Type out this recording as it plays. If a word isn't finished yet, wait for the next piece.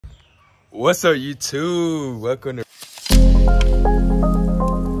What's up, YouTube? Welcome to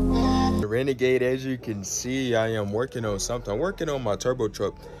the Renegade. As you can see, I am working on something. I'm working on my turbo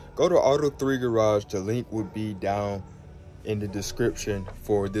truck. Go to Auto 3 Garage. The link will be down in the description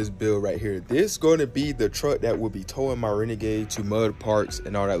for this build right here. This is going to be the truck that will be towing my Renegade to mud parks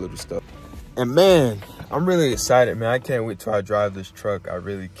and all that little stuff. And man, I'm really excited, man. I can't wait till I drive this truck. I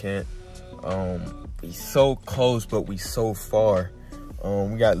really can't. We so close, but we so far.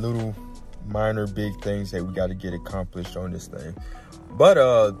 We got little minor big things that we got to get accomplished on this thing. But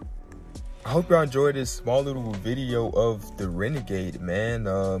I hope y'all enjoyed this small little video of the Renegade, man.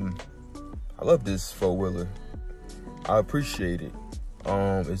 I love this four-wheeler. I appreciate it.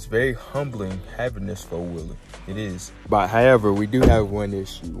 It's very humbling having this four-wheeler. It is. But however, we do have one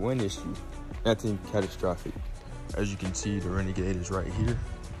issue. Nothing catastrophic. As you can see, the Renegade is right here.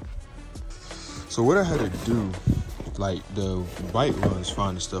 So what I had to do, like, the bike runs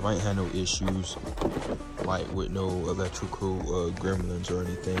fine and stuff. I ain't had no issues, like with no electrical gremlins or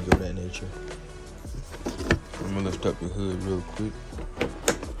anything of that nature. I'm gonna lift up the hood real quick.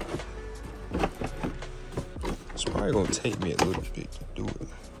 It's probably gonna take me a little bit to do it.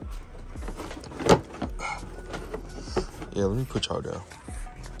 Yeah, let me put y'all down.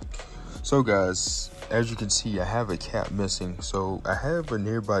 So guys, as you can see, I have a cap missing. So I have a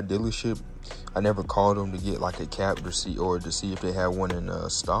nearby dealership. I never called them to get like a cap to see if they had one in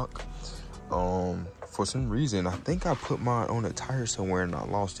stock. For some reason, I think I put mine on a tire somewhere and I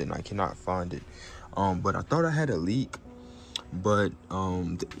lost it and I cannot find it. But I thought I had a leak. But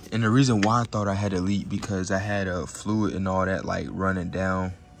and the reason why I thought I had a leak because I had a fluid and all that like running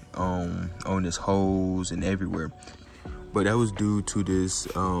down on this hose and everywhere. But that was due to this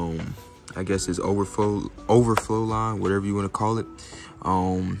I guess it's overflow line, whatever you want to call it.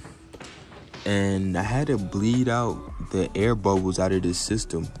 And I had to bleed out the air bubbles out of this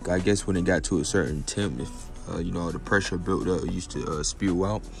system. I guess when it got to a certain temp, if you know, the pressure built up, it used to spew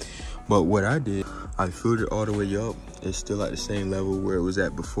out. But what I did, I filled it all the way up. It's still at the same level where it was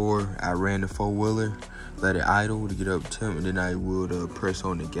at before. I ran the four-wheeler, let it idle to get up temp, and then I would press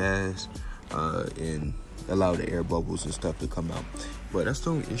on the gas and allow the air bubbles and stuff to come out. But that's the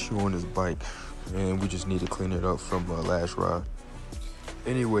only issue on this bike, and we just need to clean it up from last ride.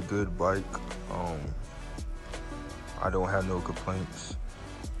 Anyway, good bike. I don't have no complaints.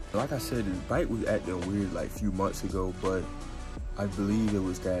 Like I said, the bike was acting weird like a few months ago, but I believe it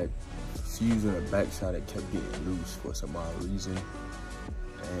was that fuse on the backside that kept getting loose for some odd reason,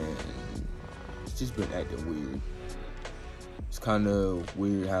 and it's just been acting weird. It's kind of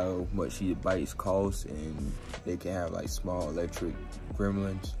weird how much these bikes cost, and they can have like small electric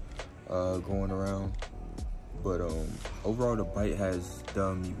gremlins going around. But overall, the bike has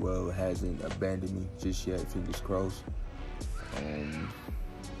done me well. It hasn't abandoned me just yet, fingers crossed.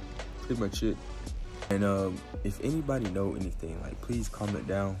 Pretty much it. And if anybody know anything, like, please comment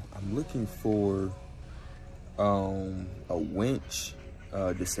down. I'm looking for a winch,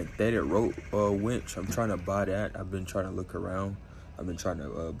 the synthetic rope winch. I'm trying to buy that. I've been trying to look around. I've been trying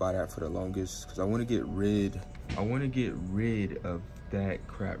to buy that for the longest because I want to get rid of that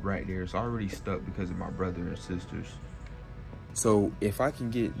crap right there. It's already stuck because of my brother and sisters. So if I can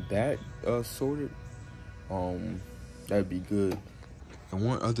get that sorted, that'd be good. And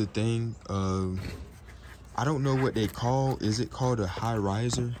one other thing, I don't know what they call. Is it called a high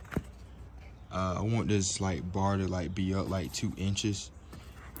riser? I want this like bar to like be up like 2 inches.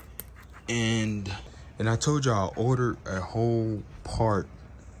 And I told y'all I ordered a whole part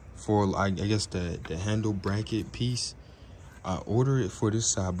for I guess the handle bracket piece. I ordered it for this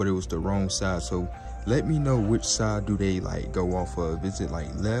side, but it was the wrong side. So let me know which side do they like go off of. Is it like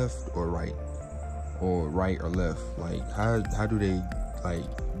left or right? Or right or left? Like how do they, like,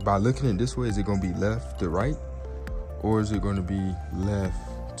 by looking at it this way, is it gonna be left to right? Or is it gonna be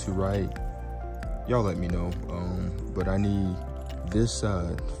left to right? Y'all let me know. But I need this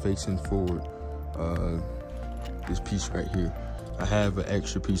side facing forward. This piece right here. I have an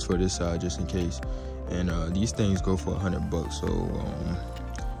extra piece for this side just in case. And these things go for $100, so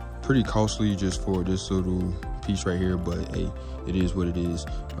pretty costly just for this little piece right here. But hey, it is what it is.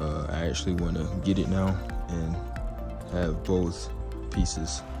 I actually want to get it now and have both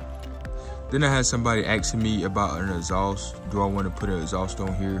pieces. Then I had somebody asking me about an exhaust. Do I want to put an exhaust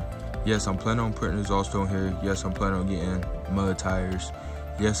on here? Yes, I'm planning on putting an exhaust on here. Yes, I'm planning on getting mud tires.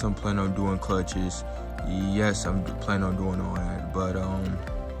 Yes, I'm planning on doing clutches. Yes, I'm planning on doing all that. But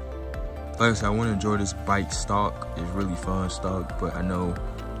like I said, I want to enjoy this bike stock. It's really fun stock, but I know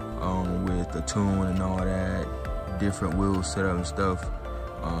with the tune and all that, different wheel setup and stuff,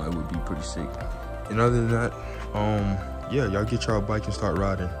 it would be pretty sick. And other than that, yeah, y'all get y'all bike and start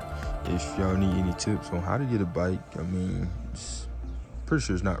riding. If y'all need any tips on how to get a bike, I mean, pretty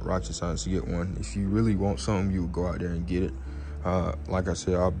sure it's not rocket science to get one. If you really want something, you will go out there and get it. Like I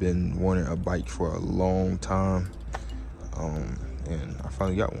said, I've been wanting a bike for a long time, and I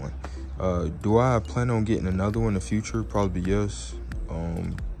finally got one. Do I plan on getting another one in the future? Probably yes.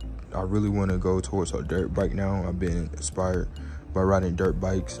 I really want to go towards a dirt bike now. I've been inspired by riding dirt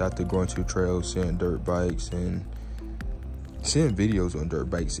bikes after going to trails, seeing dirt bikes, and seeing videos on dirt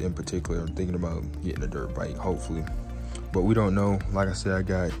bikes in particular. I'm thinking about getting a dirt bike, hopefully. But we don't know. Like I said, I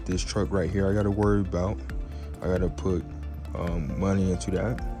got this truck right here I got to worry about. I got to put money into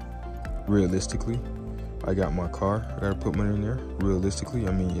that. Realistically, I got my car. I got to put money in there. Realistically,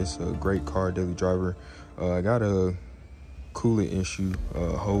 I mean, it's a great car, daily driver. I got a coolant issue.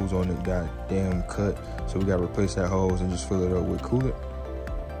 Hose on it got damn cut, so we got to replace that hose and just fill it up with coolant.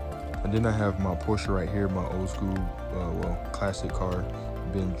 And then I have my Porsche right here, my old school, well, classic car.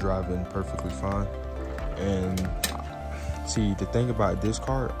 Been driving perfectly fine. And see, the thing about this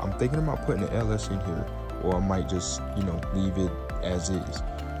car, I'm thinking about putting the LS in here, or I might just, you know, leave it as is.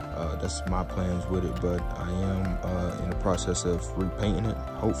 That's my plans with it, but I am in the process of repainting it,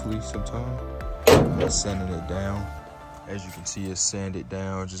 hopefully sometime. Sanding it down. As you can see, it's sanded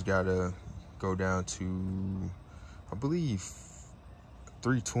down. Just gotta go down to, I believe,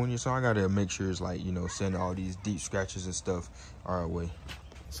 320. So I gotta make sure it's like, you know, send all these deep scratches and stuff our way.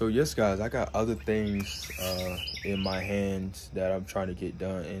 So yes, guys, I got other things in my hands that I'm trying to get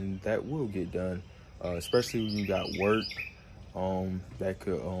done, and that will get done, especially when you got work that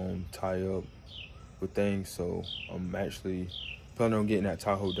could tie up with things. So I'm actually planning on getting that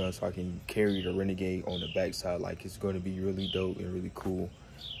Tahoe done so I can carry the Renegade on the backside. Like, it's going to be really dope and really cool.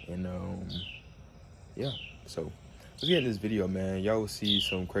 And yeah, so let's get in this video, man. Y'all will see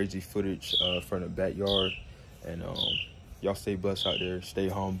some crazy footage from the backyard. And y'all stay blessed out there, stay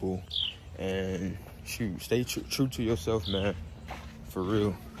humble, and shoot, stay true to yourself, man. For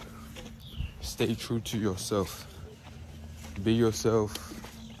real, stay true to yourself. Be yourself,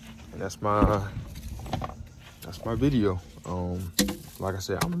 and that's my video. Like I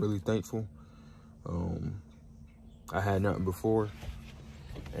said, I'm really thankful. I had nothing before,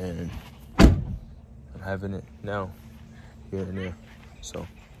 and I'm having it now, here and there. So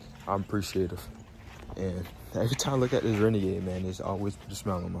I'm appreciative. And every time I look at this Renegade, man, there's always a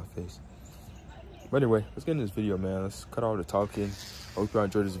smile on my face. But anyway, let's get in this video, man. Let's cut all the talking. Hope y'all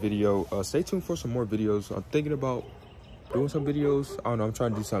enjoyed this video. Stay tuned for some more videos. I'm thinking about doing some videos. I don't know, I'm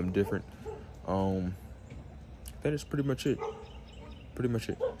trying to do something different. That is pretty much it.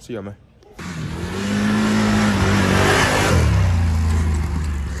 See y'all, man.